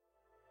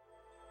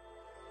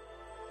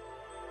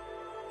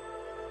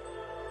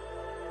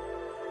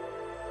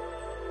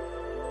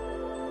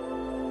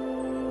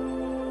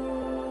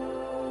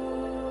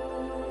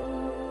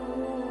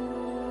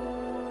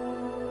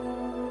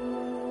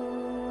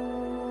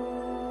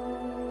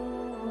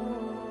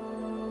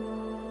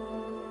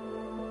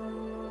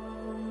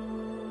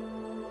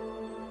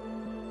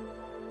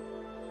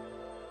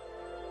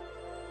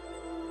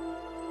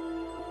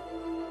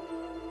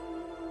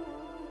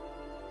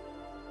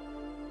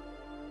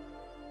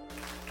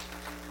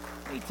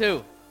Me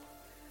too.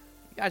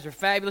 You guys are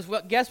fabulous.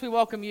 Well, guests, we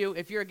welcome you.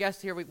 If you're a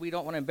guest here, we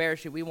don't want to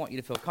embarrass you. We want you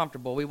to feel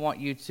comfortable. We want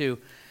you to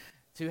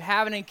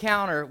have an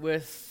encounter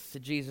with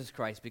Jesus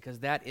Christ, because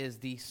that is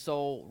the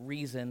sole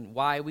reason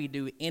why we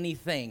do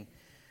anything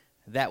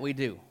that we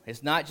do.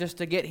 It's not just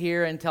to get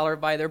here and tell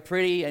everybody they're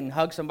pretty and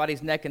hug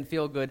somebody's neck and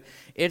feel good.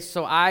 It's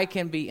so I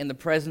can be in the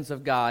presence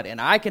of God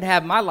and I can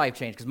have my life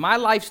changed, because my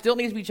life still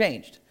needs to be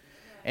changed.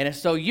 And it's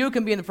so you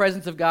can be in the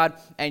presence of God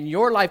and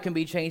your life can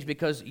be changed,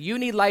 because you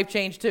need life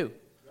change too.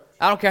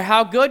 I don't care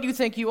how good you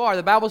think you are.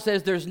 The Bible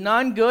says there's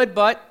none good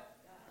but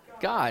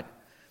God.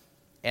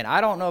 And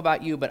I don't know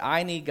about you, but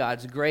I need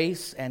God's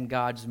grace and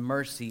God's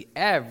mercy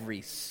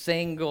every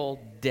single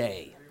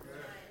day.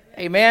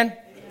 Amen?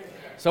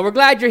 So we're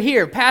glad you're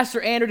here. Pastor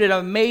Andrew did an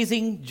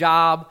amazing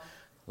job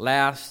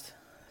last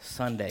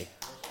Sunday.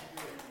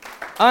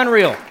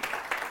 Unreal.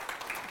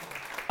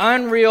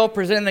 Unreal,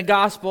 presenting the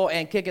gospel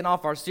and kicking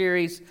off our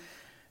series,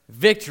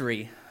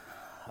 Victory,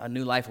 a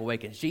New Life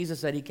Awakens. Jesus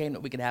said he came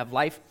that we could have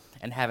life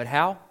and have it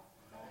how?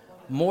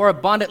 More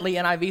abundantly,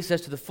 NIV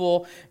says to the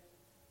full.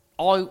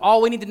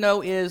 All we need to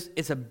know is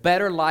it's a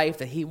better life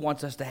that he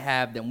wants us to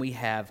have than we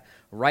have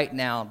right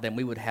now, than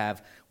we would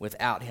have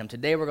without him.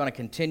 Today we're going to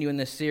continue in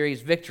this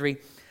series, Victory,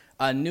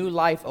 a New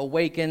Life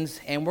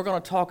Awakens, and we're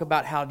going to talk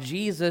about how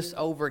Jesus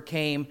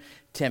overcame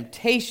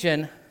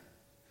temptation.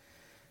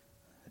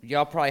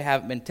 Y'all probably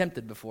haven't been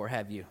tempted before,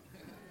 have you?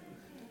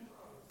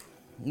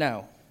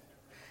 No.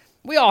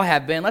 We all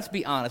have been, let's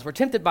be honest. We're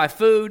tempted by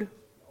food.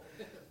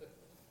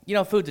 You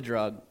know, food's a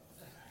drug.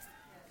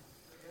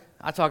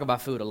 I talk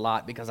about food a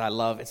lot because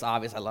it's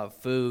obvious I love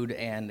food,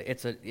 and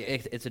it's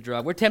a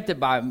drug. We're tempted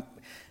by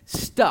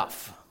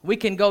stuff. We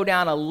can go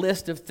down a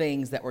list of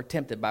things that we're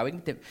tempted by. We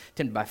can be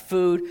tempted by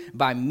food,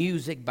 by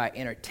music, by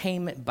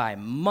entertainment, by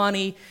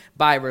money,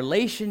 by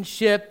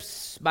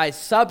relationships, by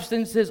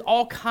substances,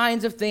 all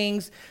kinds of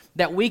things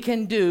that we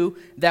can do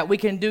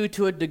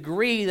to a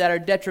degree that are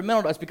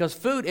detrimental to us, because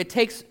food, it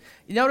takes,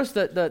 you notice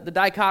the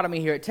dichotomy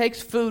here, it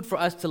takes food for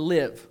us to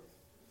live.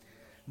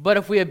 But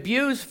if we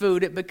abuse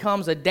food, it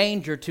becomes a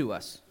danger to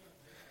us.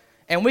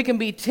 And we can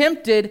be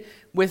tempted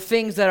with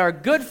things that are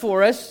good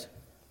for us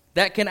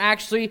that can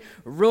actually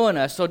ruin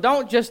us. So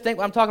don't just think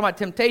when I'm talking about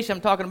temptation,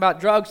 I'm talking about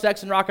drugs,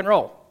 sex, and rock and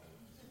roll.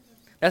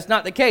 That's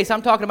not the case.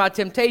 I'm talking about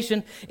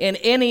temptation in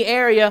any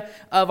area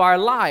of our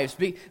lives,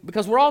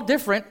 because we're all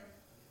different,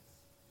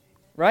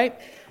 right?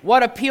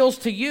 What appeals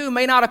to you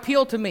may not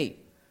appeal to me.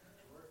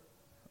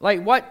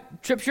 Like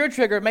what trips your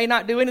trigger may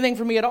not do anything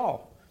for me at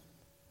all.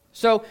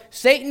 So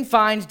Satan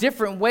finds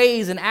different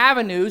ways and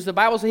avenues. The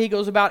Bible says he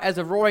goes about as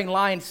a roaring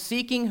lion,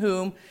 seeking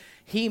whom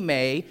he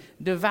may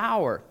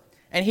devour.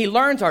 And he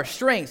learns our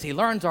strengths. He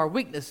learns our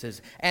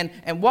weaknesses. And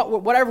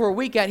whatever we're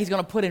weak at, he's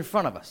going to put in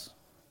front of us.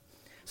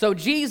 So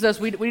Jesus,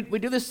 we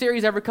do this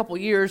series every couple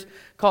of years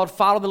called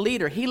Follow the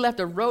Leader. He left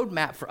a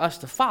roadmap for us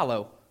to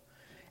follow.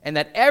 And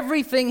that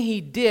everything he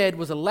did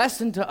was a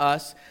lesson to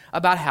us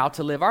about how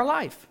to live our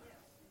life.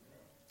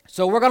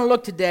 So we're going to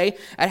look today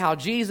at how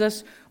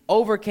Jesus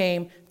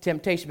overcame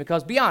temptation,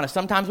 because be honest,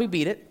 sometimes we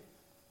beat it,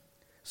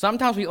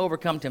 sometimes we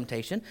overcome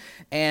temptation,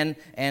 and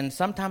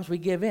sometimes we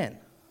give in.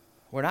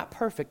 We're not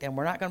perfect, and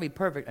we're not going to be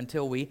perfect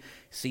until we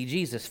see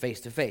Jesus face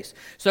to face.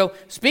 So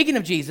speaking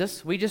of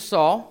Jesus, we just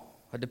saw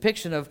a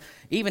depiction of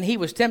even he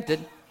was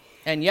tempted,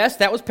 and yes,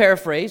 that was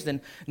paraphrased, and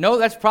no,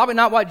 that's probably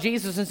not what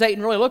Jesus and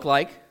Satan really look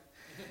like,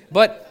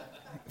 but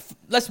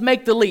let's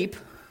make the leap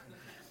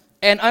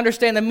and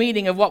understand the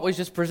meaning of what was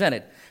just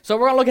presented. So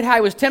we're going to look at how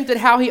he was tempted,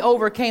 how he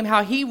overcame,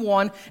 how he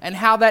won, and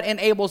how that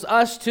enables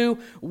us to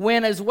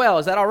win as well.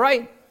 Is that all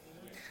right?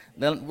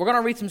 Then we're going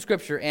to read some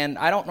scripture, and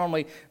I don't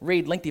normally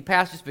read lengthy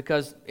passages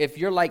because if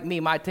you're like me,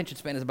 my attention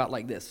span is about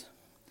like this.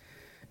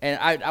 And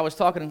I was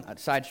talking at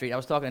Side Street. I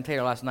was talking to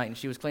Taylor last night, and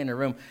she was cleaning her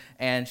room,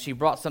 and she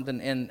brought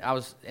something in. I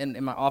was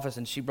in my office,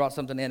 and she brought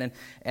something in,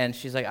 and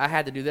she's like, I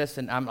had to do this,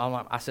 and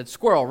I said,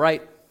 squirrel,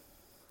 right?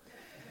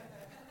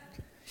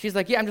 She's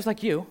like, yeah, I'm just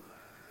like you.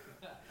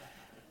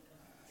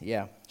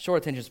 Yeah,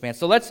 short attention span.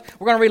 So we're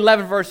going to read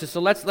 11 verses.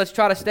 So let's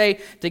try to stay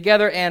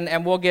together,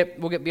 and we'll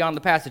get beyond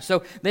the passage.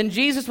 So then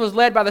Jesus was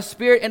led by the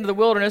Spirit into the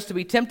wilderness to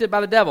be tempted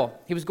by the devil.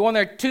 He was going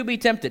there to be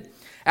tempted.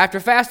 After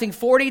fasting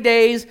 40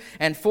 days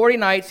and 40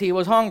 nights, he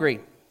was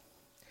hungry.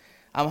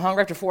 I'm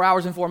hungry after 4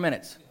 hours and 4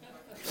 minutes.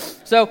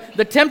 So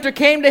the tempter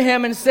came to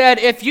him and said,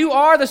 if you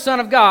are the Son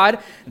of God,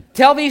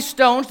 tell these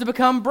stones to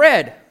become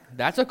bread.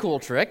 That's a cool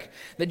trick.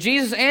 That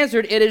Jesus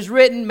answered, it is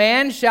written,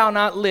 man shall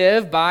not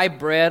live by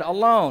bread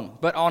alone,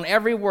 but on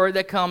every word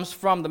that comes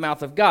from the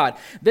mouth of God.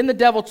 Then the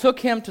devil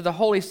took him to the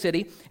holy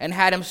city and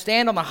had him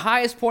stand on the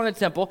highest point of the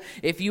temple.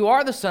 If you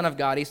are the Son of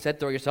God, he said,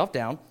 throw yourself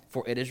down,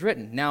 for it is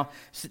written. Now,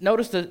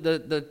 notice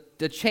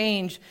the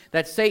change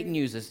that Satan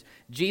uses.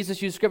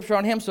 Jesus used scripture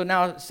on him, so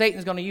now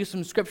Satan's going to use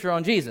some scripture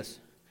on Jesus.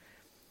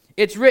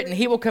 It's written,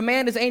 he will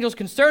command his angels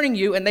concerning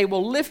you, and they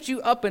will lift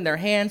you up in their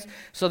hands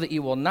so that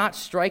you will not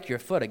strike your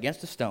foot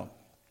against a stone.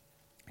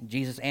 And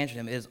Jesus answered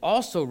him, it is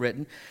also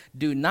written,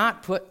 do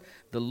not put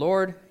the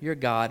Lord your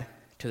God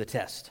to the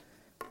test.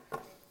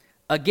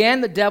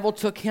 Again, the devil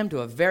took him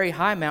to a very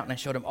high mountain and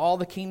showed him all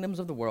the kingdoms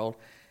of the world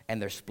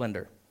and their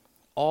splendor.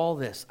 All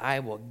this I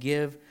will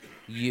give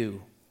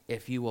you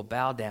if you will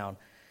bow down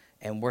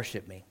and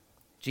worship me.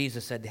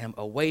 Jesus said to him,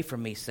 away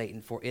from me,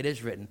 Satan, for it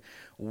is written,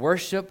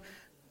 worship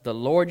the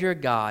Lord your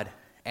God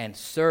and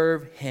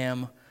serve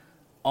him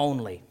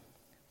only.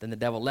 Then the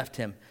devil left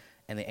him,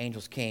 and the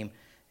angels came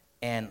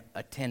and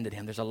attended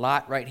him. There's a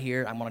lot right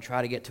here. I'm going to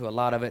try to get to a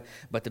lot of it,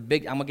 but I'm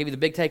going to give you the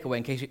big takeaway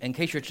in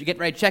case you're getting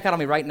ready to check out on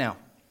me right now.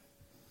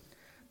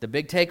 The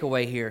big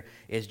takeaway here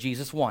is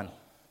Jesus won.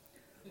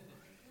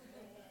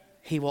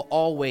 He will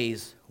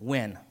always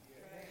win,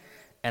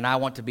 and I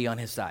want to be on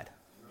his side.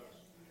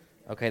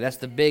 Okay, that's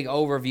the big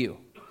overview.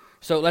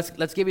 So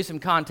let's give you some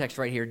context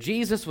right here.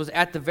 Jesus was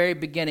at the very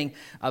beginning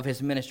of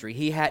his ministry.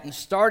 He hadn't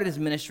started his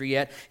ministry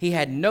yet. He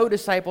had no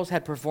disciples,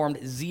 had performed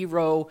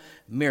 0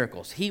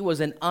 miracles. He was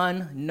an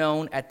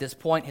unknown at this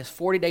point. His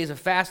 40 days of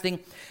fasting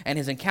and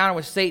his encounter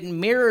with Satan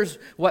mirrors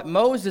what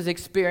Moses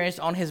experienced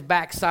on his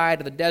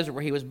backside of the desert,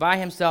 where he was by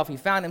himself, he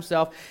found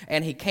himself,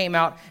 and he came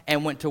out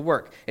and went to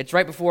work. It's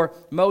right before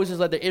Moses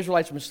led the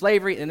Israelites from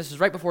slavery, and this is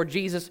right before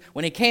Jesus.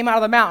 When he came out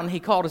of the mountain, he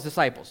called his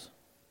disciples.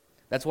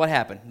 That's what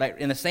happened. Like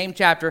in the same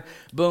chapter,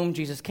 boom,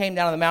 Jesus came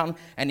down to the mountain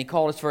and he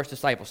called his first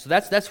disciples. So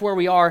that's where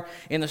we are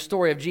in the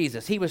story of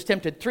Jesus. He was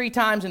tempted 3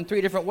 times in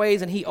 3 different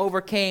ways, and he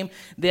overcame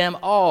them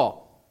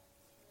all.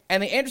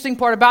 And the interesting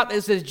part about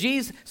this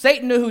is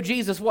Satan knew who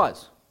Jesus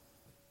was.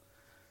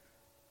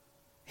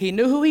 He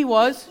knew who he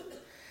was.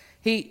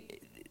 He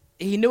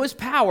knew his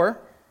power.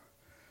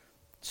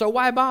 So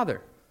why bother?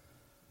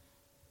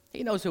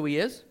 He knows who he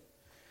is.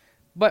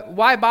 But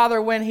why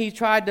bother when he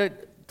tried to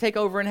take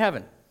over in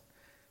heaven?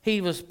 He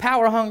was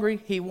power hungry,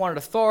 he wanted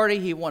authority,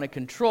 he wanted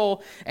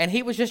control, and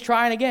he was just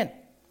trying again.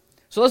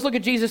 So let's look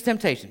at Jesus'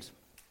 temptations.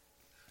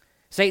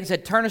 Satan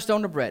said, turn a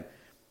stone to bread,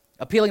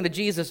 appealing to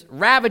Jesus'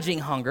 ravaging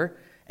hunger,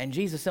 and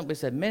Jesus simply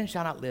said, men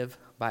shall not live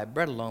by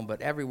bread alone,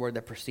 but every word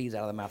that proceeds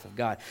out of the mouth of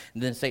God.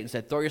 And then Satan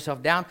said, throw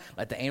yourself down,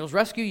 let the angels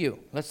rescue you.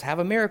 Let's have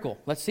a miracle.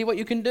 Let's see what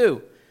you can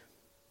do.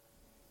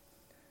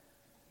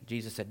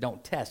 Jesus said,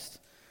 don't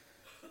test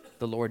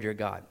the Lord your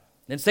God.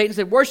 Then Satan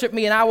said, worship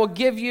me and I will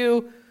give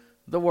you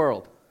the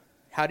world.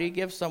 How do you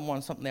give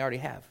someone something they already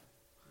have?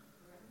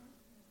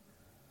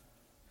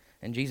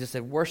 And Jesus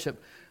said,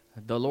 worship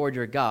the Lord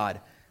your God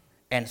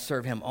and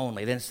serve him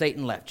only. Then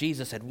Satan left.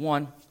 Jesus had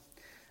won.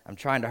 I'm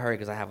trying to hurry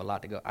because I have a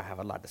lot to go. I have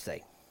a lot to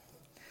say.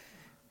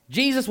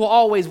 Jesus will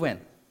always win.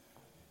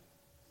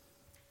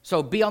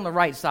 So be on the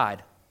right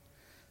side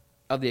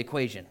of the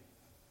equation.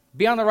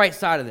 Be on the right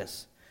side of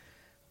this.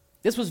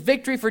 This was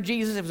victory for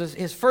Jesus. It was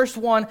his first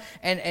one,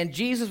 and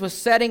Jesus was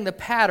setting the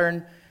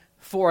pattern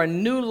for a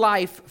new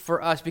life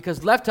for us,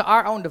 because left to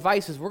our own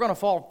devices, we're going to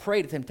fall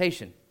prey to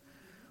temptation.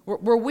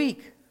 We're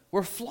weak.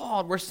 We're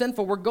flawed. We're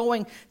sinful. We're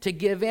going to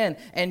give in.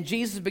 And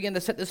Jesus began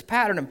to set this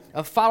pattern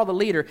of follow the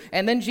leader.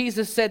 And then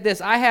Jesus said this,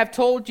 I have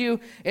told you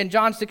in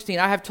John 16,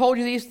 I have told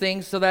you these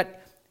things so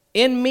that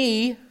in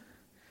me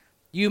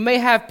you may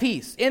have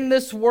peace. In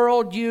this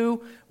world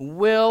you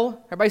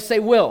will, everybody say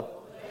will.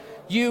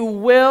 You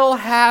will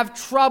have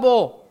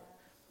trouble.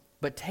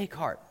 But take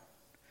heart,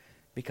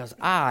 because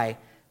I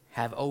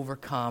have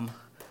overcome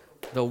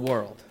the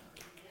world.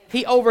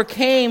 He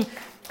overcame.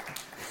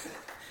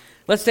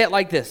 Let's say it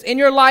like this. In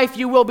your life,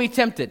 you will be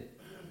tempted.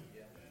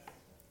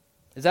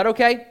 Is that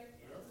okay?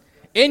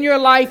 In your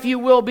life, you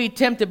will be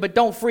tempted, but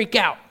don't freak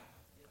out.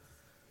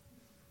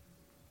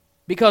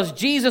 Because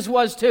Jesus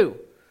was too.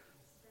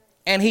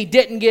 And he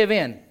didn't give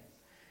in.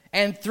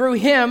 And through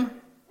him,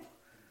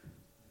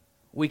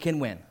 we can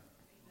win.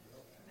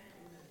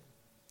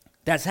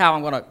 That's how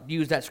I'm going to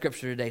use that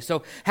scripture today.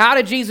 So how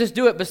did Jesus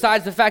do it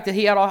besides the fact that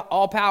he had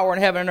all power in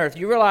heaven and earth?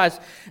 You realize,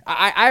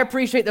 I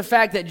appreciate the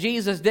fact that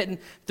Jesus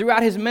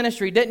throughout his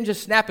ministry, didn't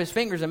just snap his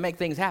fingers and make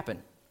things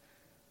happen.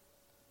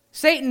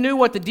 Satan knew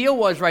what the deal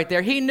was right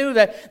there. He knew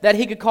that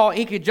he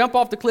could jump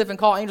off the cliff and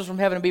call angels from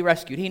heaven and be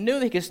rescued. He knew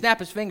that he could snap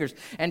his fingers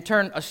and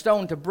turn a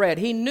stone to bread.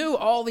 He knew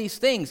all these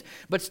things,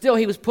 but still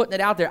he was putting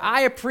it out there.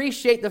 I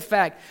appreciate the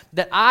fact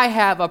that I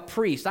have a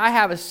priest. I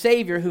have a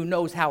Savior who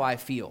knows how I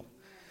feel.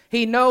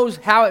 He knows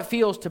how it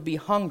feels to be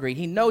hungry.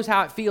 He knows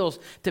how it feels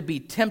to be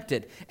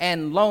tempted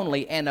and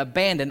lonely and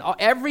abandoned.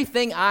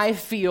 Everything I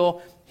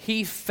feel,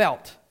 he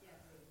felt.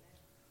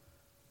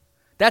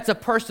 That's a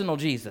personal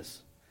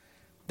Jesus.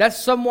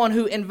 That's someone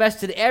who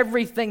invested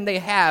everything they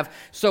have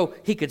so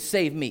he could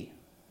save me.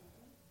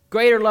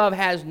 Greater love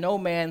has no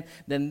man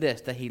than this,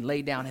 that he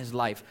laid down his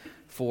life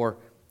for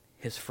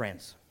his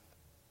friends.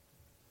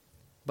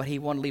 But he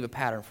wanted to leave a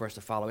pattern for us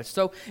to follow.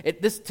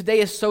 This today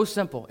is so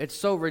simple. It's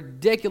so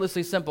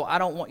ridiculously simple. I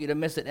don't want you to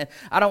miss it. And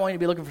I don't want you to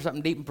be looking for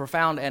something deep and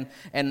profound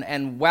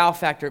and wow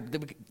factor.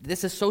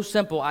 This is so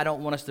simple, I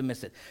don't want us to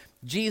miss it.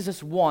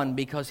 Jesus won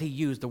because he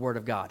used the word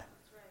of God.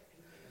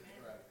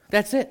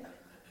 That's it.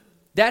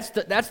 That's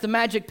the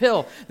magic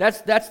pill.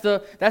 That's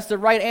the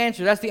right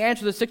answer. That's the answer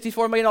to the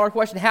 $64 million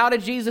question. How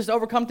did Jesus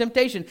overcome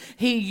temptation?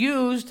 He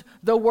used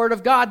the Word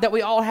of God that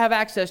we all have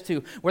access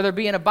to. Whether it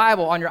be in a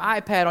Bible, on your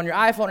iPad, on your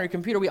iPhone, or your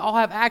computer, we all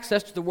have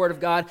access to the Word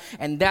of God,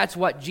 and that's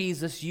what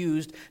Jesus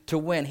used to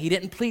win. He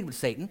didn't plead with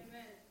Satan.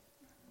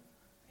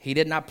 He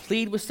did not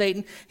plead with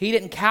Satan. He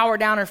didn't cower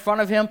down in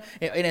front of him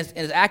in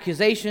his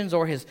accusations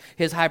or his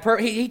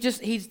hyperbole. He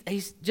just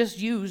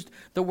used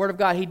the Word of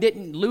God. He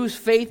didn't lose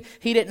faith.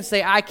 He didn't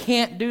say, I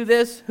can't do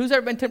this. Who's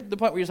ever been tempted to the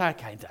point where you're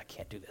like, I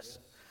can't do this.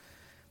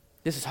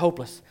 This is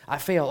hopeless. I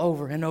fail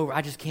over and over.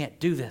 I just can't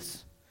do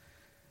this.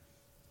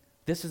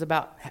 This is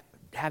about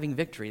having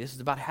victory. This is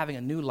about having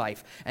a new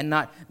life and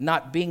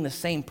not being the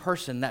same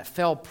person that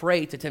fell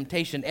prey to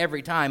temptation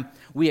every time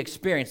we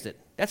experienced it.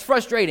 That's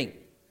frustrating.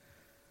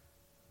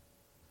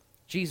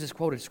 Jesus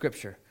quoted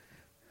Scripture.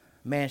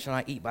 Man shall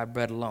not eat by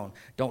bread alone.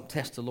 Don't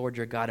test the Lord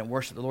your God and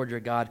worship the Lord your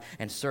God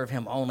and serve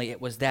him only. It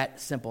was that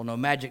simple. No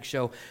magic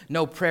show,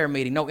 no prayer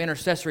meeting, no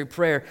intercessory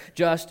prayer,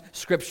 just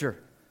Scripture.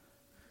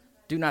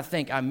 Do not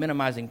think I'm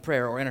minimizing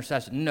prayer or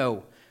intercession.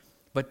 No.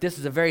 But this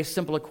is a very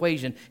simple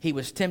equation. He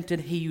was tempted.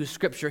 He used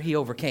Scripture. He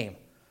overcame.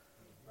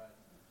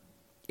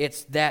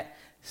 It's that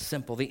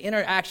simple. The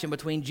interaction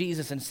between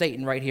Jesus and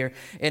Satan right here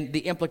and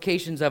the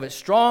implications of it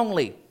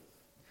strongly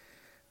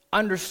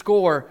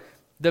underscore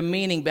the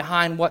meaning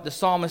behind what the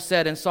psalmist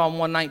said in Psalm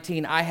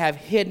 119. I have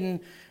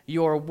hidden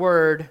your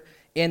word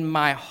in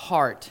my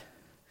heart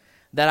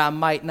that I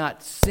might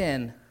not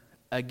sin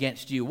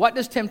against you. What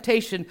does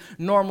temptation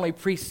normally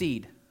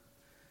precede?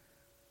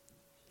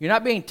 You're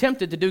not being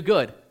tempted to do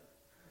good.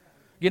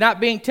 You're not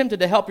being tempted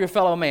to help your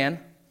fellow man.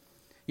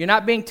 You're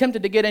not being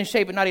tempted to get in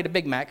shape and not eat a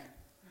Big Mac.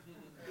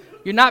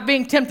 You're not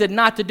being tempted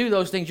not to do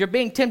those things. You're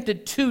being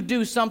tempted to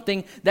do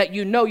something that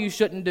you know you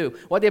shouldn't do.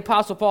 What did the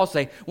Apostle Paul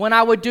say? When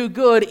I would do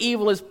good,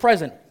 evil is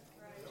present.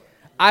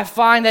 I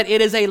find that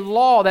it is a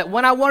law that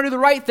when I want to do the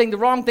right thing, the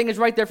wrong thing is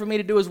right there for me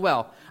to do as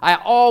well. I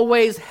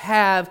always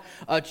have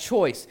a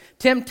choice.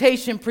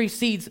 Temptation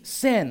precedes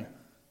sin.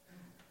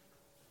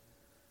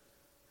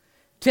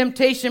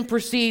 Temptation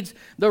precedes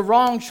the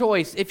wrong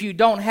choice if you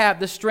don't have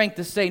the strength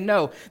to say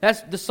no.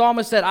 That's the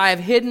psalmist said, I have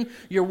hidden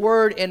your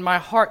word in my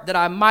heart that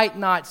I might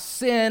not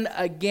sin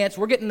against.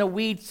 We're getting the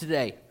weeds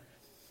today.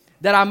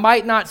 That I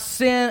might not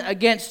sin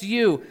against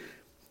you.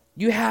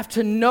 You have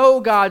to know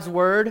God's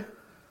word.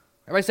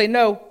 Everybody say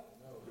no. No.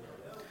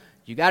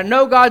 You got to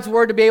know God's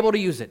word to be able to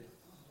use it.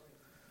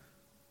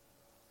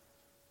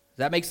 Does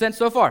that make sense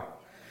so far?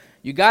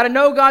 You got to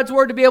know God's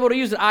word to be able to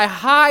use it. I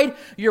hide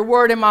your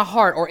word in my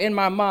heart or in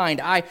my mind.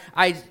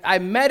 I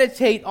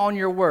meditate on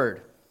your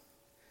word.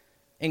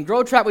 In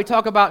Grow Trap, we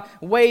talk about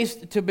ways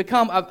to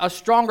become a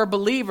stronger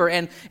believer.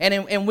 And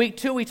in week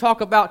 2, we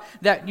talk about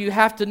that you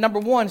have to, number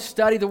 1,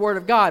 study the word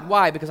of God.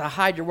 Why? Because I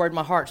hide your word in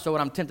my heart so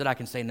when I'm tempted, I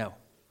can say no.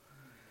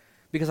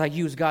 Because I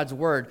use God's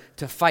word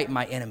to fight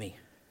my enemy.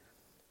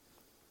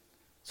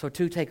 So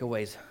 2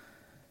 takeaways.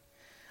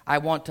 I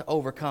want to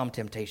overcome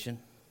temptation.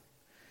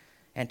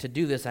 And to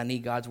do this, I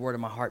need God's word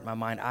in my heart and my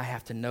mind. I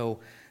have to know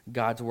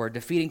God's word.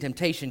 Defeating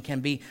temptation can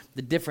be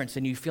the difference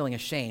in you feeling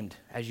ashamed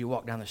as you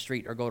walk down the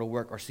street or go to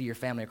work or see your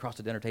family across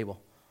the dinner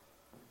table.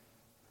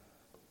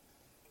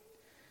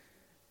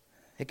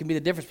 It can be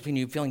the difference between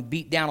you feeling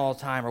beat down all the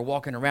time or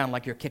walking around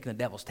like you're kicking the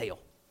devil's tail.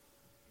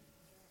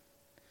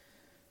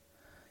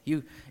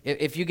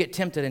 If you get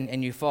tempted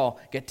and you fall,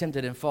 get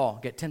tempted and fall,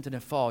 get tempted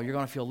and fall, you're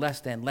going to feel less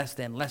than,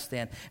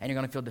 and you're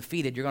going to feel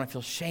defeated. You're going to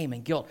feel shame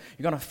and guilt.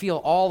 You're going to feel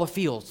all the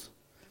feels,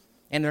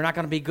 and they're not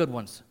going to be good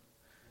ones.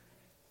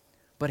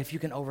 But if you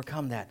can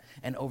overcome that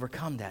and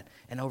overcome that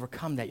and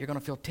overcome that, you're going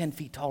to feel 10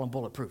 feet tall and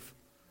bulletproof.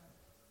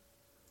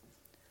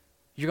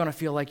 You're going to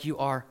feel like you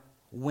are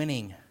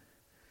winning,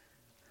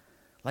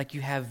 like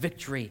you have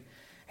victory.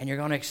 And you're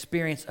going to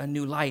experience a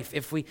new life.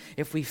 If we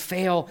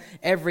fail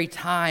every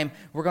time,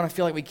 we're going to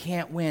feel like we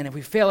can't win. If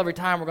we fail every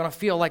time, we're going to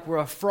feel like we're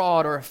a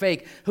fraud or a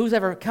fake. Who's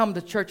ever come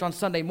to church on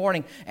Sunday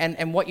morning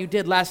and what you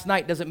did last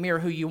night doesn't mirror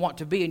who you want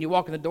to be, and you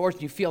walk in the doors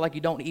and you feel like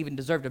you don't even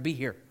deserve to be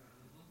here?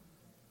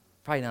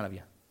 Probably none of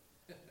you.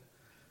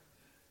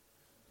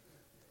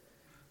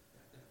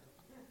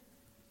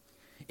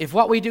 If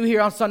what we do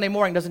here on Sunday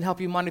morning doesn't help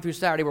you Monday through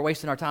Saturday, we're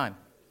wasting our time.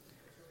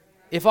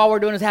 If all we're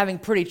doing is having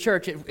pretty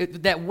church,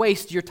 that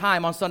wastes your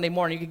time on Sunday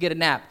morning. You could get a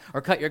nap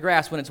or cut your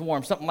grass when it's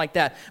warm, something like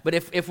that. But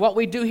if what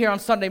we do here on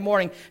Sunday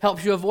morning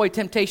helps you avoid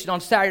temptation on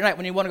Saturday night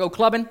when you want to go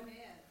clubbing,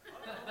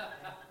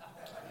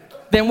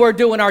 then we're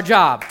doing our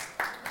job.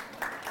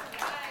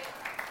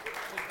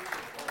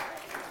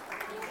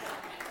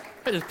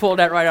 I just pulled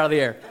that right out of the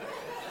air.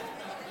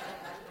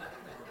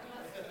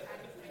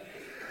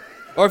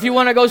 Or if you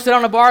want to go sit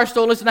on a bar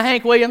stool and listen to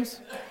Hank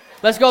Williams,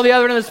 let's go the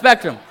other end of the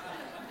spectrum.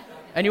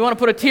 And you want to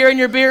put a tear in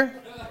your beer?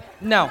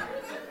 No.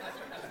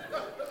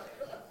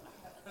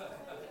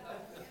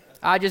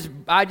 I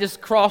just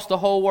crossed the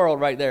whole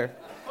world right there.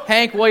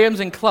 Hank Williams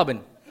and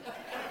clubbing.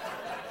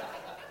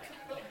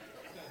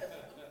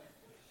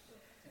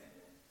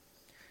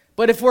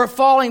 But if we're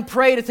falling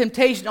prey to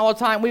temptation all the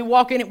time, we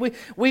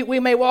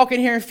may walk in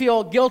here and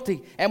feel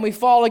guilty, and we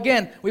fall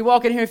again. We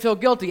walk in here and feel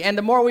guilty, and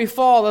the more we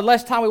fall, the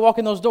less time we walk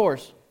in those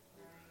doors.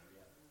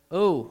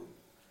 Ooh.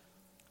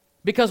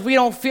 Because we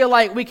don't feel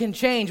like we can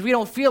change. We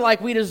don't feel like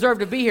we deserve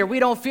to be here. We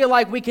don't feel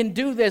like we can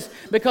do this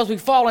because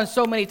we've fallen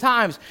so many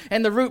times.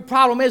 And the root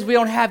problem is we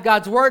don't have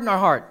God's word in our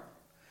heart.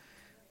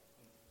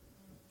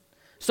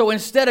 So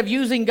instead of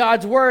using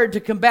God's word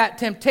to combat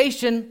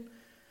temptation,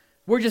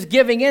 we're just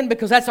giving in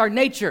because that's our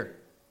nature.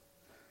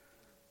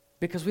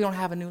 Because we don't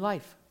have a new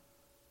life.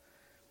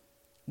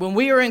 When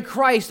we are in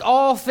Christ,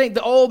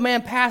 the old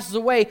man passes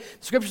away. The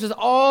Scripture says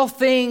all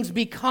things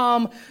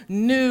become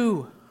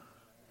new.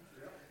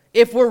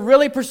 If we're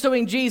really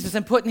pursuing Jesus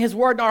and putting His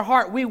word in our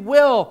heart, we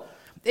will.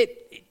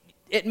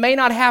 It may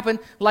not happen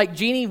like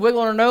Jeannie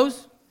wiggling her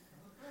nose.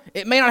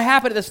 It may not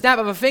happen at the snap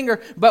of a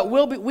finger, but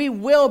we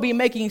will be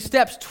making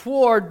steps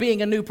toward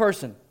being a new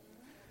person.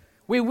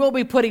 We will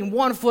be putting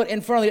one foot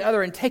in front of the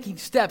other and taking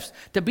steps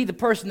to be the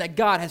person that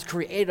God has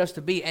created us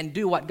to be and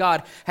do what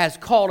God has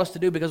called us to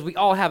do, because we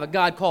all have a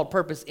God-called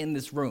purpose in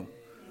this room.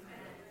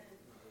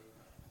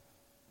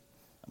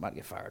 I'm about to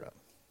get fired up.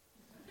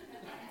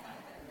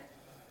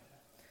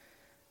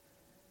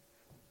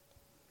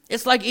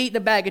 It's like eating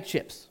a bag of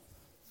chips.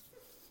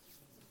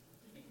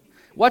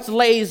 What's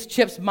Lay's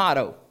chips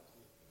motto?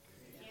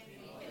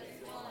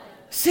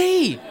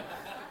 See?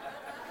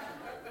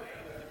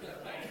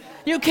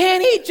 You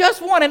can't eat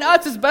just one, and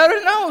Utz is better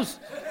than those.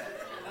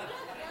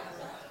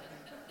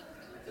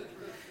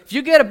 If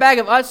you get a bag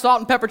of Utz salt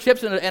and pepper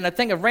chips and a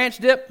thing of ranch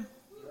dip,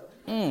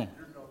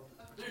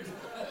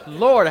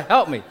 Lord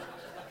help me.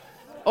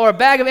 Or a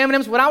bag of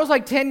M&Ms. When I was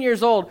like 10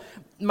 years old,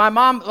 my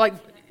mom,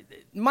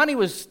 money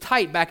was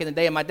tight back in the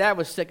day, and my dad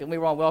was sick, and we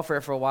were on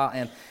welfare for a while,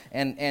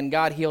 and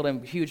God healed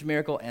him, huge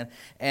miracle,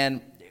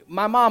 and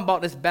my mom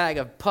bought this bag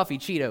of puffy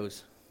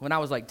Cheetos when I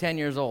was like 10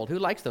 years old. Who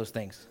likes those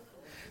things?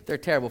 They're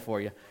terrible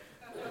for you.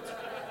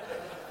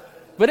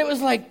 But it was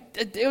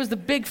the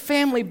big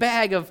family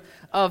bag of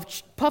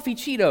puffy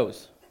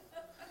Cheetos.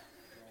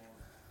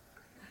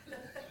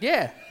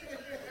 Yeah.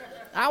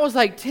 I was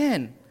like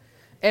 10,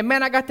 and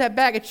man, I got that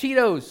bag of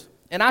Cheetos,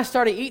 and I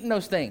started eating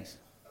those things.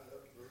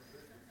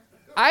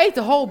 I ate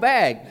the whole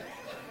bag.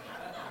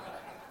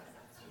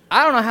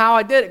 I don't know how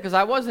I did it because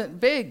I wasn't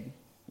big,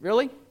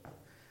 really.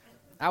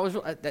 I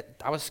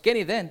was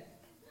skinny then.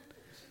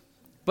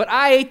 But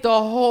I ate the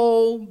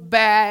whole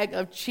bag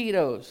of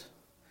Cheetos,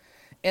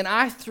 and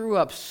I threw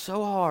up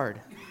so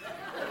hard.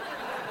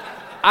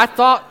 I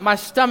thought my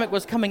stomach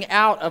was coming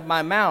out of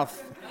my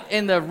mouth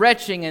in the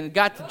retching, and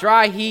got the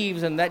dry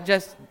heaves and that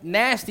just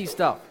nasty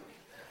stuff.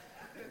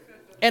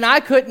 And I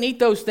couldn't eat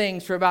those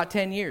things for about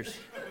 10 years.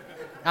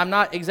 I'm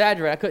not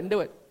exaggerating. I couldn't do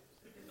it.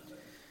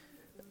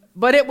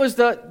 But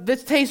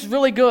this tastes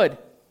really good.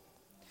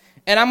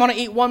 And I'm going to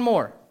eat one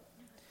more.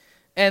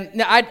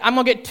 And I'm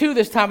going to get 2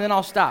 this time, and then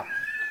I'll stop.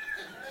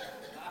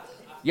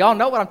 Y'all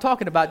know what I'm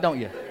talking about, don't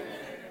you?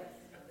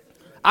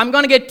 I'm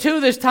going to get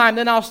 2 this time,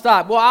 then I'll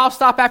stop. Well, I'll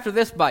stop after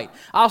this bite.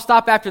 I'll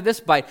stop after this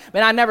bite.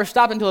 Man, I never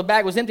stopped until the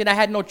bag was empty, and I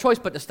had no choice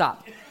but to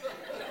stop.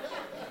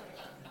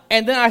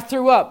 And then I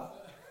threw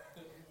up.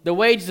 The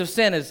wages of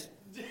sin is...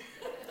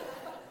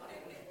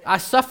 I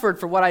suffered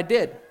for what I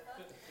did.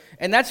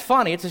 And that's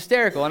funny. It's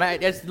hysterical.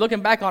 And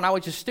looking back on, I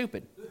was just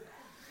stupid.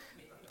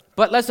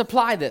 But let's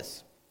apply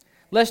this.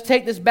 Let's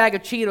take this bag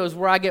of Cheetos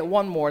where I get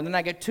 1 more, and then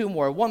I get 2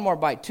 more, 1 more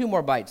bite, 2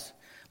 more bites.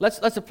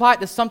 Let's apply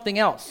it to something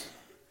else.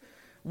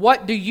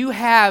 What do you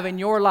have in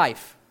your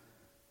life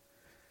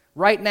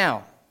right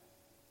now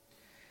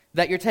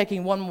that you're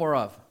taking 1 more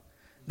of,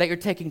 that you're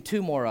taking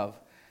 2 more of?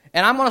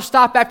 And I'm going to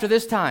stop after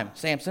this time,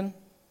 Samson.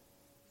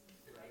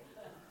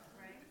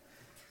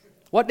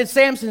 What did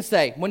Samson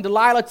say when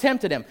Delilah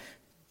tempted him?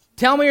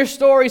 Tell me your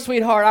story,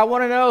 sweetheart. I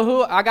want to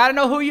know I got to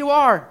know who you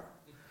are.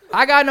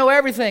 I got to know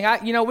everything.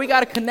 We got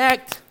to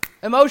connect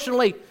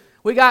emotionally.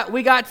 We got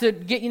to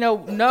get,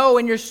 know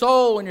in your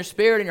soul, in your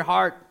spirit, in your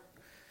heart.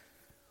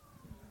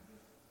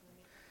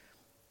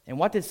 And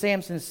what did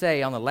Samson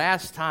say on the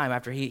last time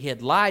after he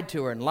had lied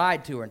to her,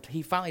 and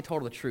he finally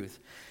told her the truth?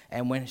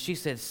 And when she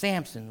said,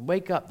 Samson,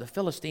 wake up, the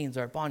Philistines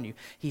are upon you,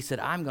 he said,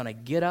 I'm going to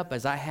get up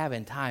as I have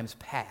in times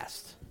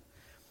past.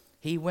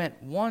 He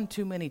went 1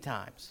 too many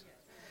times.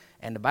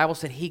 And the Bible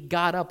said he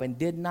got up and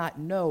did not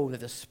know that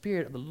the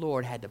Spirit of the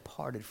Lord had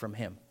departed from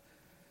him.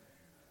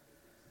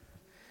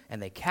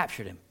 And they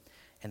captured him,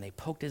 and they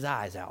poked his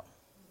eyes out.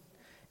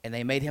 And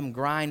they made him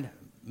grind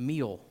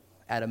meal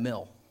at a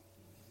mill.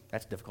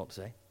 That's difficult to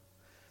say.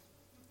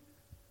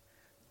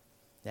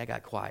 That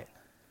got quiet.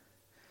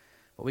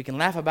 But we can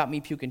laugh about me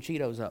puking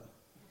Cheetos up.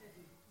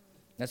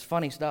 That's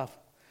funny stuff.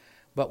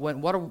 But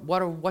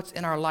what's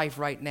in our life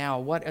right now?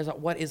 What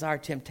is our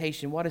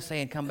temptation? What is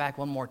saying, come back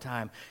 1 more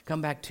time,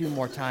 come back 2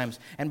 more times,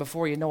 and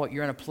before you know it,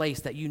 you're in a place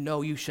that you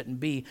know you shouldn't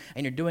be,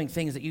 and you're doing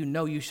things that you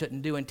know you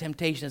shouldn't do, and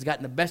temptation has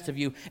gotten the best of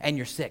you, and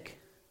you're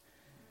sick.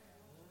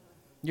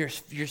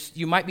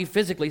 You might be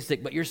physically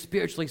sick, but you're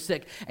spiritually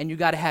sick, and you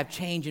got to have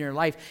change in your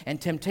life,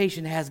 and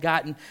temptation has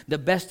gotten the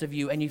best of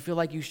you, and you feel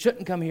like you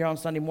shouldn't come here on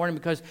Sunday morning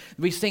because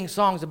we sing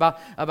songs about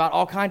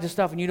all kinds of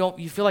stuff, and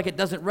you feel like it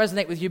doesn't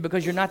resonate with you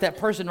because you're not that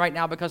person right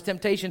now because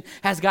temptation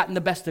has gotten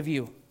the best of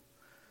you.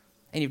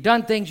 And you've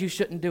done things you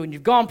shouldn't do, and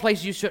you've gone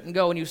places you shouldn't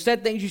go, and you've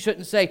said things you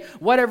shouldn't say,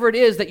 whatever it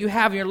is that you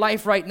have in your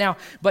life right now.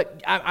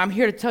 But I'm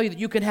here to tell you that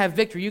you can have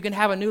victory. You can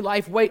have a new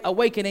life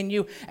awaken in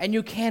you, and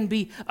you can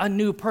be a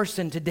new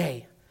person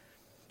today.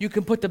 You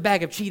can put the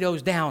bag of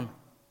Cheetos down.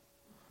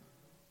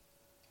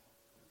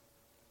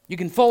 You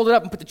can fold it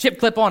up and put the chip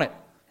clip on it.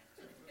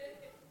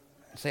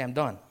 And say, I'm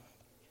done.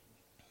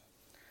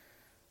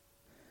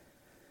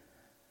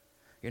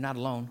 You're not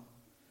alone.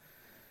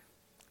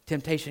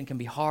 Temptation can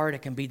be hard.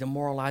 It can be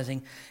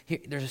demoralizing.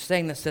 There's a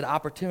saying that said,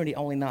 opportunity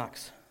only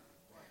knocks.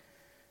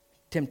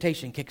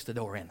 Temptation kicks the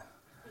door in.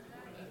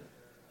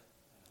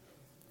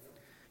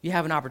 You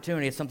have an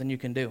opportunity. It's something you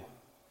can do.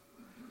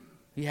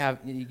 You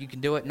can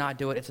do it, not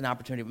do it. It's an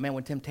opportunity. But man,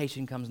 when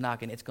temptation comes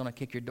knocking, it's going to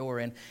kick your door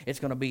in. It's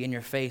going to be in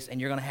your face,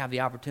 and you're going to have the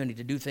opportunity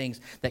to do things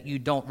that you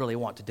don't really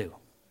want to do.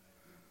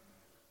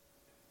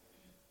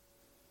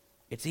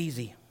 It's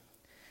easy.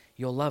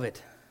 You'll love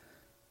it.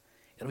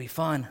 It'll be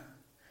fun.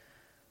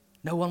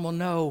 No one will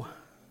know.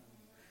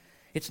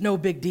 It's no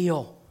big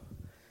deal.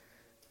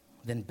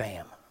 Then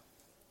bam.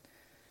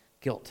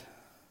 Guilt,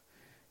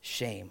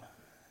 shame,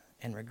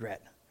 and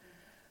regret.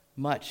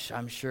 Much,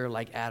 I'm sure,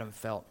 like Adam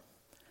felt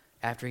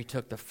after he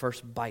took the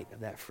first bite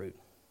of that fruit.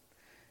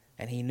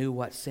 And he knew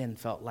what sin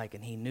felt like,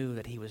 and he knew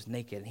that he was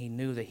naked, and he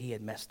knew that he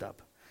had messed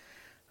up.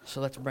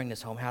 So let's bring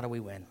this home. How do we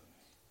win?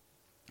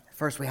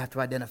 First, we have to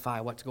identify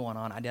what's going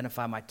on.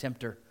 Identify my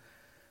tempter.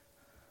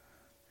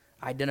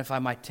 Identify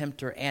my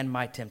tempter and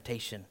my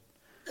temptation.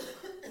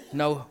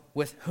 Know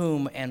with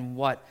whom and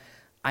what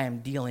I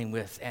am dealing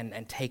with,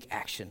 and take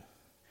action.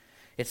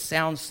 It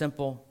sounds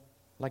simple,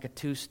 like a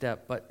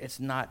two-step, but it's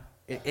not.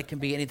 It can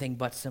be anything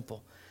but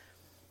simple.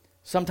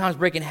 Sometimes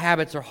breaking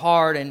habits are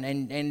hard,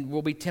 and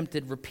we'll be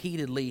tempted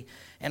repeatedly,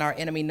 and our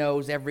enemy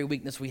knows every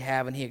weakness we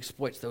have, and he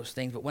exploits those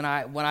things. But when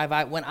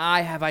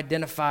I have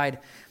identified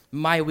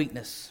my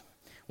weakness,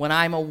 when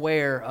I'm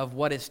aware of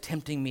what is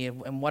tempting me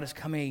and what is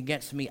coming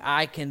against me,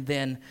 I can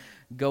then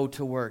go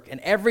to work. And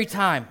every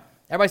time,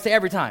 everybody say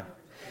every time.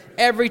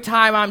 Every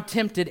time I'm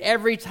tempted,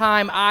 every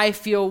time I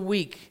feel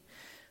weak,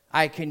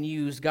 I can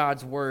use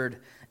God's word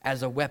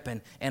as a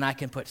weapon, and I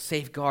can put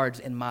safeguards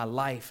in my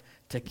life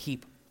to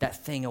keep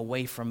that thing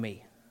away from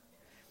me.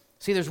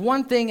 See, there's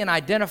one thing in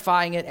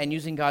identifying it and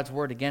using God's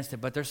word against it,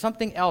 but there's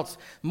something else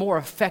more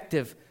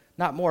effective,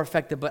 not more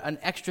effective, but an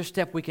extra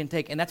step we can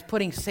take, and that's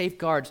putting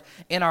safeguards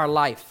in our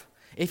life.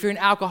 If you're an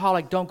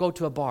alcoholic, don't go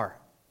to a bar.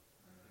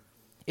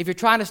 If you're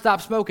trying to stop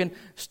smoking,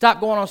 stop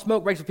going on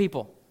smoke breaks with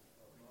people.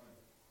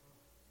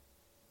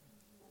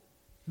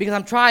 Because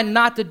I'm trying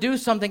not to do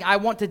something, I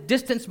want to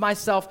distance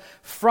myself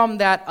from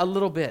that a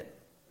little bit.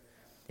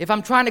 If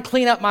I'm trying to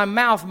clean up my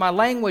mouth, my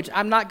language,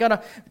 I'm not going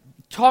to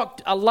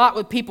talk a lot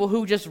with people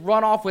who just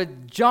run off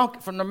with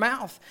junk from their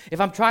mouth.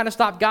 If I'm trying to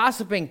stop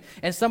gossiping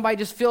and somebody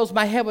just fills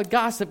my head with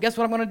gossip, guess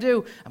what I'm going to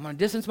do? I'm going to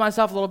distance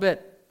myself a little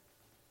bit.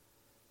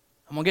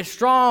 I'm going to get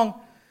strong,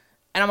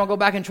 and I'm going to go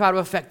back and try to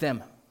affect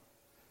them.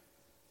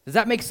 Does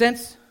that make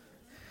sense?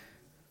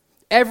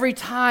 Every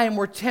time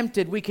we're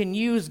tempted, we can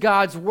use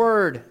God's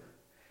word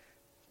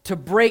to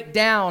break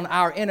down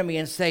our enemy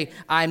and say,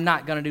 I'm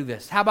not going to do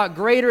this. How about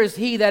greater is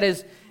he that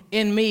is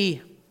in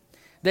me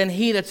than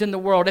he that's in the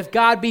world? If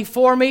God be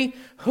for me,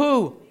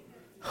 who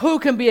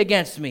can be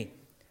against me?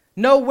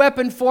 No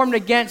weapon formed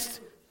against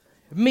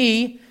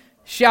me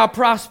shall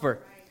prosper.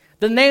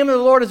 The name of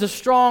the Lord is a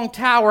strong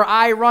tower.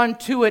 I run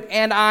to it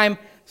and I'm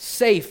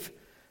safe.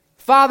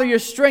 Father, your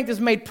strength is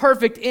made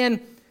perfect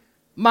in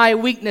my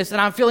weakness,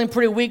 and I'm feeling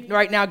pretty weak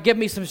right now. Give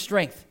me some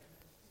strength.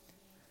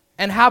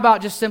 And how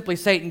about just simply,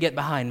 Satan, get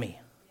behind me?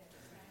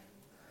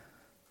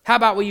 How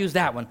about we use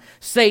that one?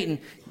 Satan,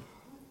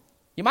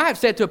 you might have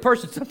said it to a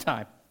person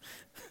sometime.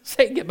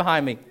 Satan, get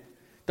behind me.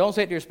 Don't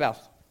say it to your spouse.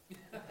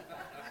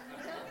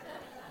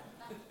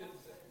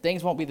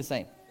 Things won't be the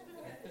same.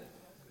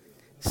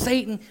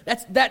 Satan,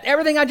 that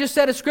everything I just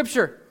said is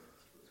Scripture.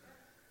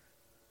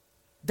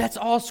 That's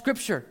all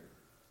Scripture.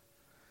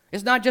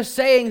 It's not just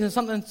sayings and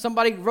something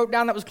somebody wrote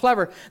down that was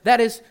clever. That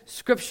is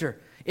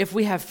Scripture. If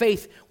we have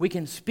faith, we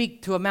can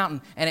speak to a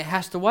mountain, and it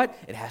has to what?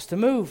 It has to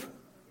move.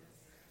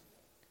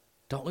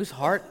 Don't lose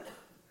heart.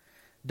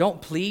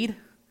 Don't plead.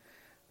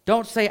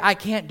 Don't say, I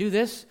can't do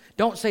this.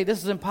 Don't say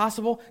this is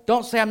impossible.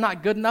 Don't say I'm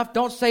not good enough.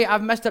 Don't say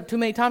I've messed up too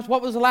many times.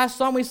 What was the last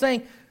song we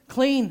sang?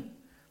 Clean.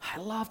 I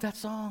love that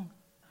song.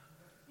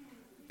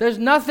 There's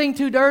nothing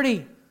too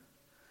dirty.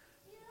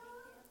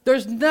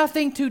 There's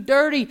nothing too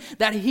dirty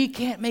that he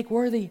can't make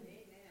worthy.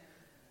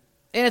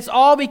 And it's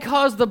all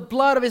because the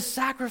blood of his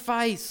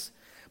sacrifice.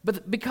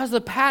 But because of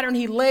the pattern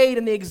he laid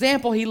and the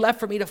example he left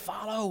for me to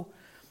follow,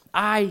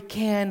 I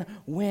can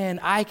win.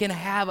 I can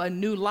have a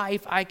new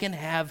life. I can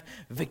have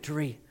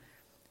victory.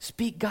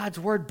 Speak God's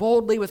word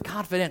boldly with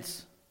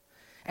confidence.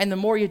 And the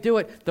more you do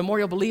it, the more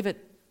you'll believe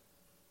it.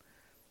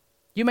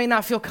 You may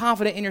not feel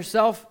confident in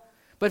yourself,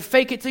 but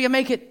fake it till you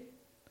make it.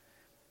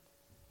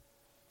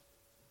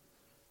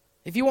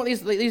 If you want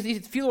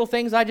these few little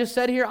things I just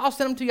said here, I'll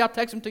send them to you, I'll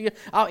text them to you,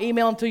 I'll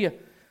email them to you.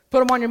 Put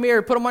them on your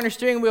mirror, put them on your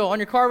steering wheel, on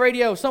your car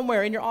radio,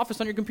 somewhere in your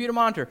office, on your computer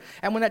monitor.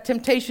 And when that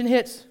temptation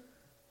hits,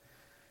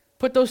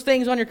 put those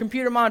things on your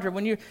computer monitor.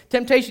 When your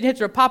temptation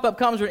hits or a pop-up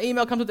comes or an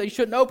email comes up that you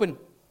shouldn't open,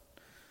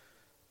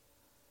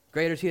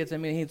 greater is he that's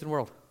in me than he that's in the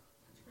world.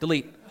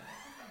 Delete.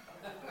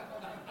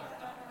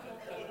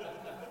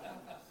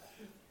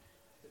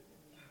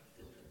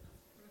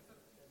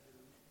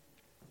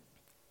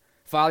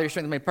 Father, your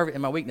strength is made perfect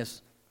in my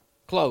weakness.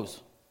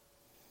 Close.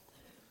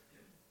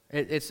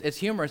 It's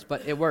humorous,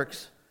 but it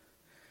works.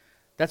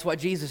 That's what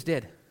Jesus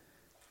did.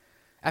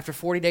 After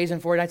 40 days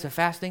and 40 nights of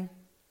fasting,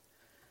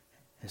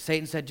 and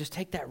Satan said, just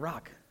take that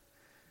rock,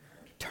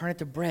 turn it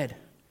to bread,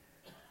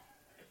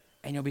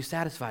 and you'll be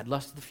satisfied.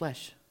 Lust of the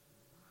flesh.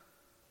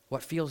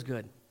 What feels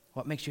good?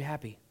 What makes you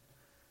happy?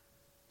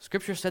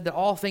 Scripture said that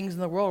all things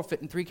in the world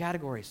fit in 3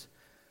 categories.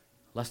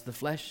 Lust of the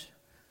flesh,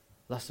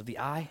 lust of the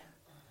eye,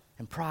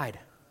 and pride.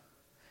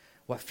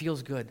 What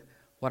feels good,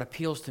 what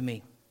appeals to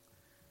me,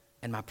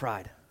 and my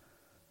pride.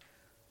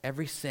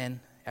 Every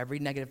sin, every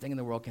negative thing in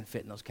the world can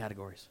fit in those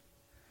categories.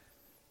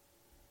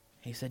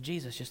 He said,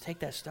 Jesus, just take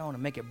that stone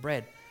and make it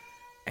bread,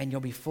 and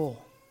you'll be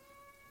full.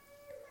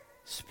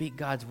 Speak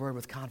God's word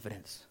with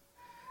confidence.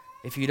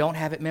 If you don't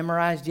have it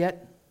memorized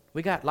yet,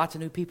 we got lots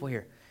of new people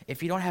here.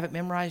 If you don't have it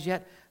memorized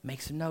yet,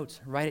 make some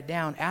notes, write it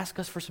down, ask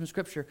us for some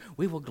scripture.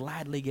 We will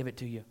gladly give it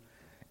to you.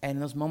 And in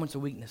those moments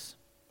of weakness,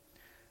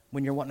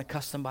 when you're wanting to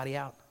cuss somebody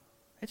out,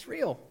 it's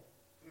real.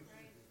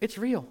 It's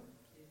real.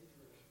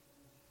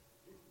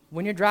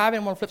 When you're driving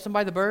and want to flip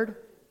somebody the bird,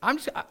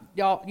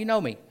 y'all, you know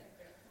me.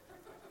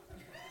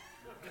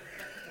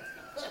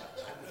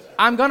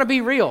 I'm going to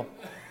be real.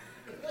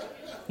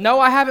 No,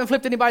 I haven't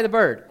flipped anybody the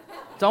bird.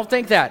 Don't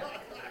think that.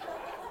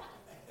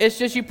 It's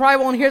just you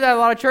probably won't hear that at a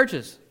lot of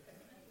churches.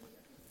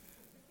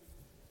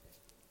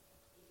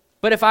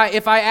 But if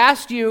I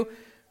asked you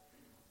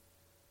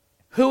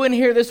who in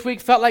here this week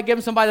felt like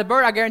giving somebody the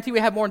bird, I guarantee we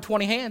have more than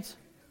 20 hands.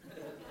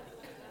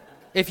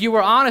 If you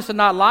were honest and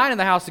not lying in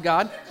the house of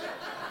God.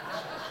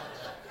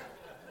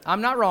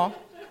 I'm not wrong.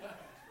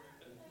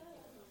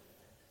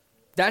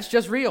 That's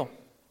just real.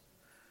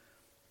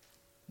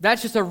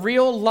 That's just a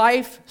real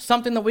life,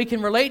 something that we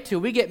can relate to.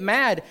 We get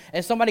mad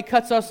and somebody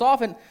cuts us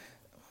off, and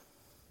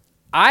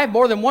I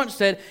more than once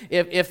said,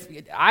 if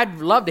I'd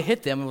love to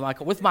hit them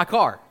with my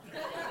car.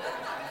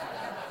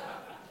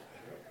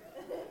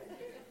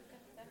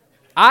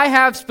 I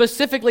have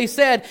specifically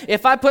said,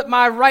 if I put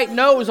my right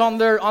nose on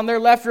their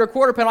left rear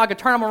quarter panel, I could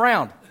turn them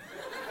around.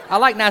 I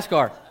like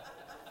NASCAR.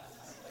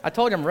 I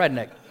told you I'm a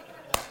redneck.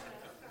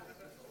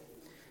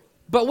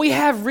 But we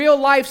have real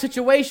life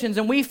situations,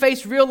 and we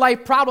face real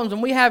life problems,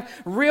 and we have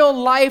real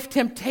life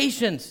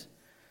temptations.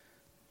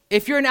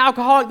 If you're an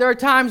alcoholic, there are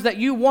times that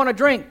you want to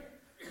drink.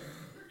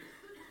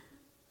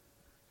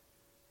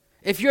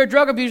 If you're a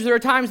drug abuser, there are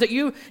times that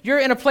you're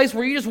in a place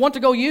where you just want to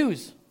go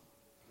use.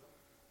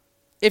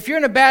 If you're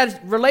in a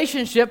bad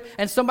relationship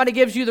and somebody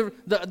gives you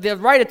the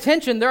right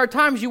attention, there are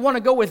times you want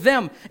to go with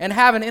them and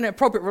have an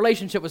inappropriate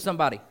relationship with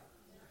somebody.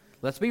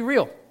 Let's be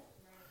real.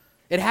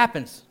 It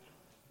happens.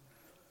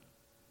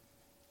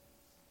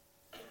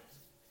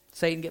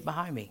 Satan, get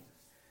behind me.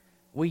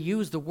 We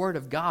use the word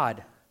of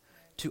God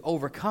to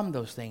overcome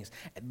those things.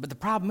 But the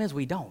problem is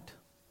we don't.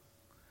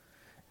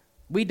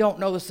 We don't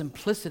know the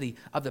simplicity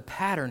of the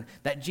pattern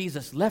that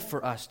Jesus left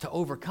for us to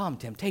overcome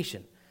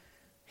temptation.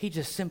 He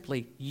just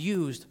simply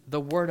used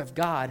the word of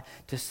God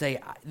to say,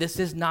 this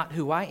is not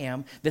who I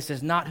am. This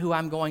is not who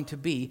I'm going to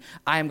be.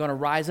 I am going to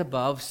rise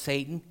above.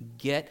 Satan,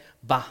 get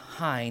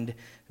behind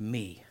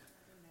me.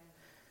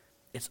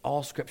 It's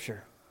all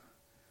Scripture.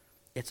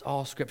 It's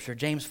all Scripture.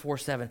 James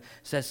 4:7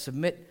 says,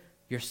 submit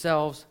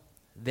yourselves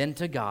then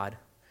to God.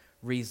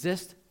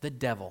 Resist the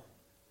devil,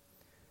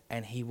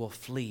 and he will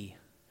flee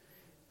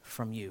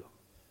from you.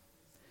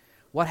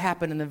 What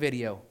happened in the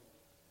video?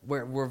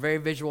 We're very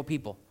visual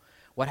people.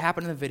 What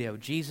happened in the video?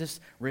 Jesus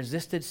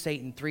resisted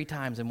Satan 3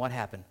 times, and what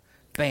happened?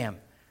 Bam.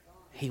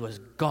 He was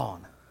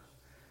gone.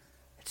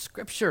 It's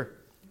Scripture.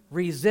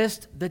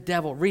 Resist the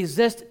devil.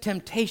 Resist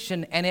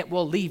temptation, and it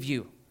will leave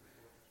you.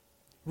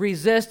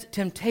 Resist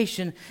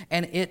temptation,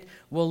 and it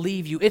will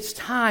leave you. It's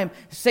time.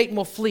 Satan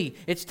will flee.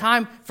 It's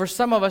time for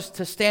some of us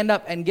to stand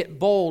up and get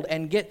bold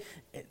and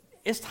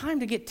it's time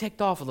to get ticked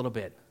off a little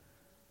bit.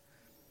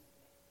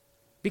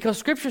 Because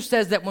Scripture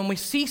says that when we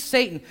see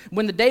Satan,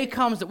 when the day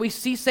comes that we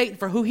see Satan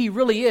for who he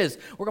really is,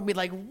 we're going to be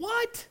like,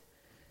 what?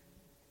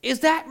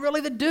 Is that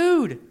really the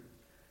dude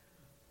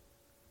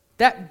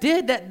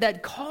that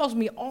caused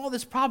me all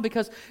this problem?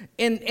 Because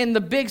in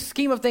the big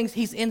scheme of things,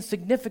 he's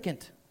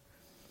insignificant.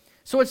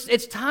 So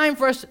it's time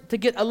for us to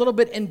get a little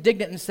bit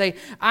indignant and say,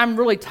 I'm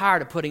really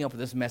tired of putting up with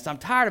this mess. I'm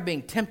tired of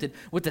being tempted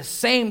with the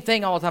same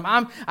thing all the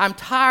time. I'm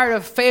tired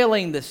of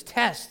failing this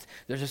test.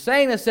 There's a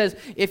saying that says,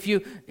 if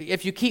you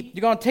keep,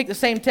 you're going to take the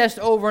same test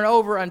over and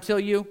over until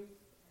you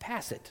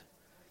pass it.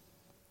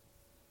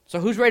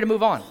 So who's ready to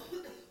move on?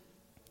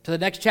 To the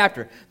next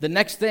chapter, the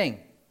next thing.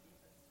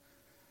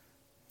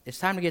 It's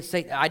time to get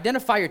Satan.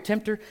 Identify your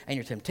tempter and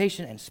your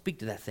temptation and speak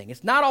to that thing.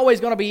 It's not always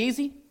going to be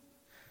easy.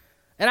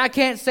 And I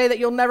can't say that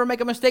you'll never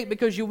make a mistake,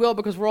 because you will,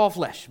 because we're all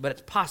flesh. But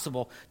it's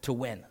possible to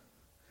win.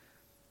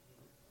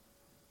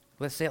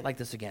 Let's say it like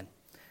this again.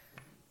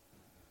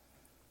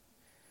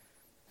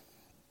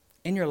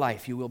 In your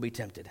life, you will be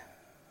tempted.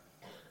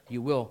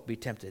 You will be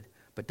tempted.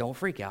 But don't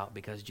freak out,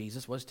 because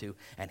Jesus was too,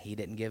 and he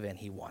didn't give in.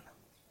 He won.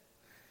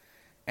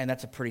 And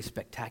that's a pretty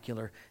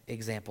spectacular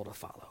example to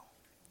follow.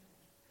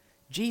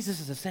 Jesus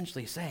is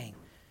essentially saying,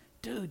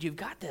 dude, you've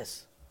got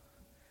this.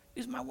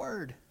 Use my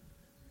word.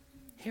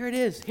 Here it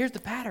is. Here's the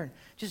pattern.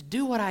 Just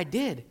do what I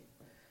did,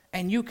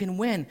 and you can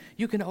win.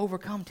 You can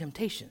overcome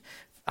temptation.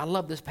 I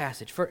love this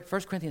passage.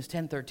 1 Corinthians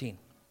 10:13.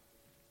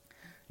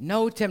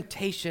 No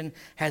temptation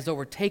has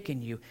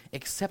overtaken you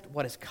except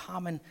what is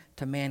common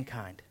to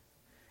mankind.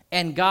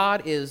 And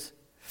God is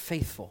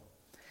faithful.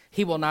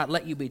 He will not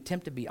let you be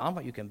tempted beyond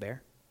what you can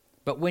bear.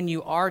 But when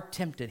you are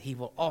tempted, he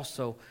will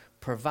also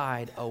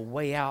provide a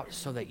way out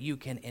so that you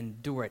can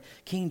endure it.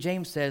 King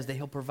James says that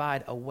he'll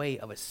provide a way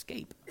of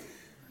escape,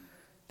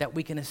 that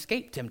we can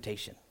escape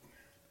temptation.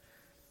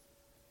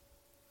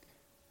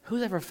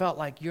 Who's ever felt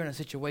like you're in a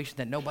situation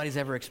that nobody's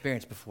ever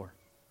experienced before?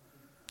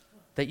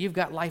 That you've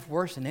got life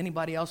worse than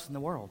anybody else in the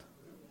world?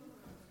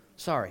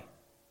 Sorry,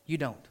 you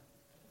don't.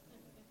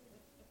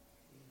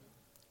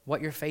 What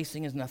you're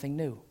facing is nothing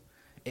new.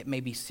 It may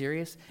be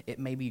serious, it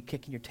may be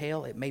kicking your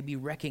tail, it may be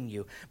wrecking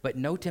you, but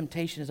no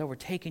temptation has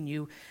overtaken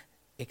you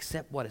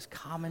except what is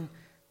common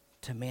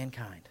to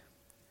mankind.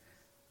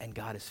 And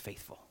God is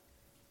faithful.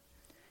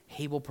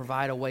 He will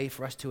provide a way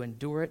for us to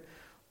endure it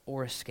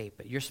or escape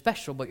it. You're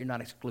special, but you're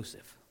not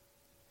exclusive.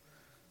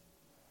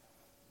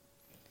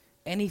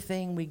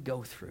 Anything we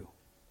go through,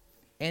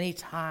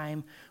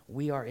 anytime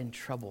we are in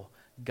trouble,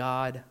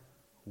 God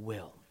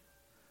will.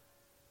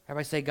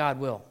 Everybody say, God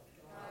will.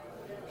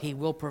 He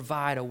will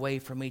provide a way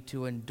for me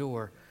to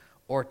endure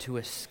or to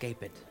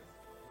escape it.